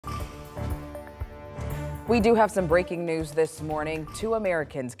We do have some breaking news this morning. 2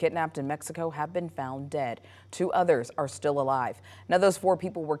 Americans kidnapped in Mexico have been found dead. 2 others are still alive. Now, those 4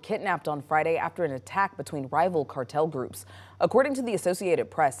 people were kidnapped on Friday after an attack between rival cartel groups. According to the Associated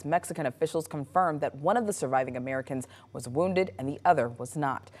Press, Mexican officials confirmed that one of the surviving Americans was wounded and the other was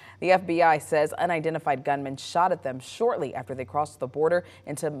not. The FBI says unidentified gunmen shot at them shortly after they crossed the border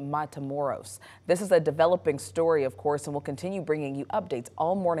into Matamoros. This is a developing story, of course, and we'll continue bringing you updates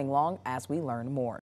all morning long as we learn more.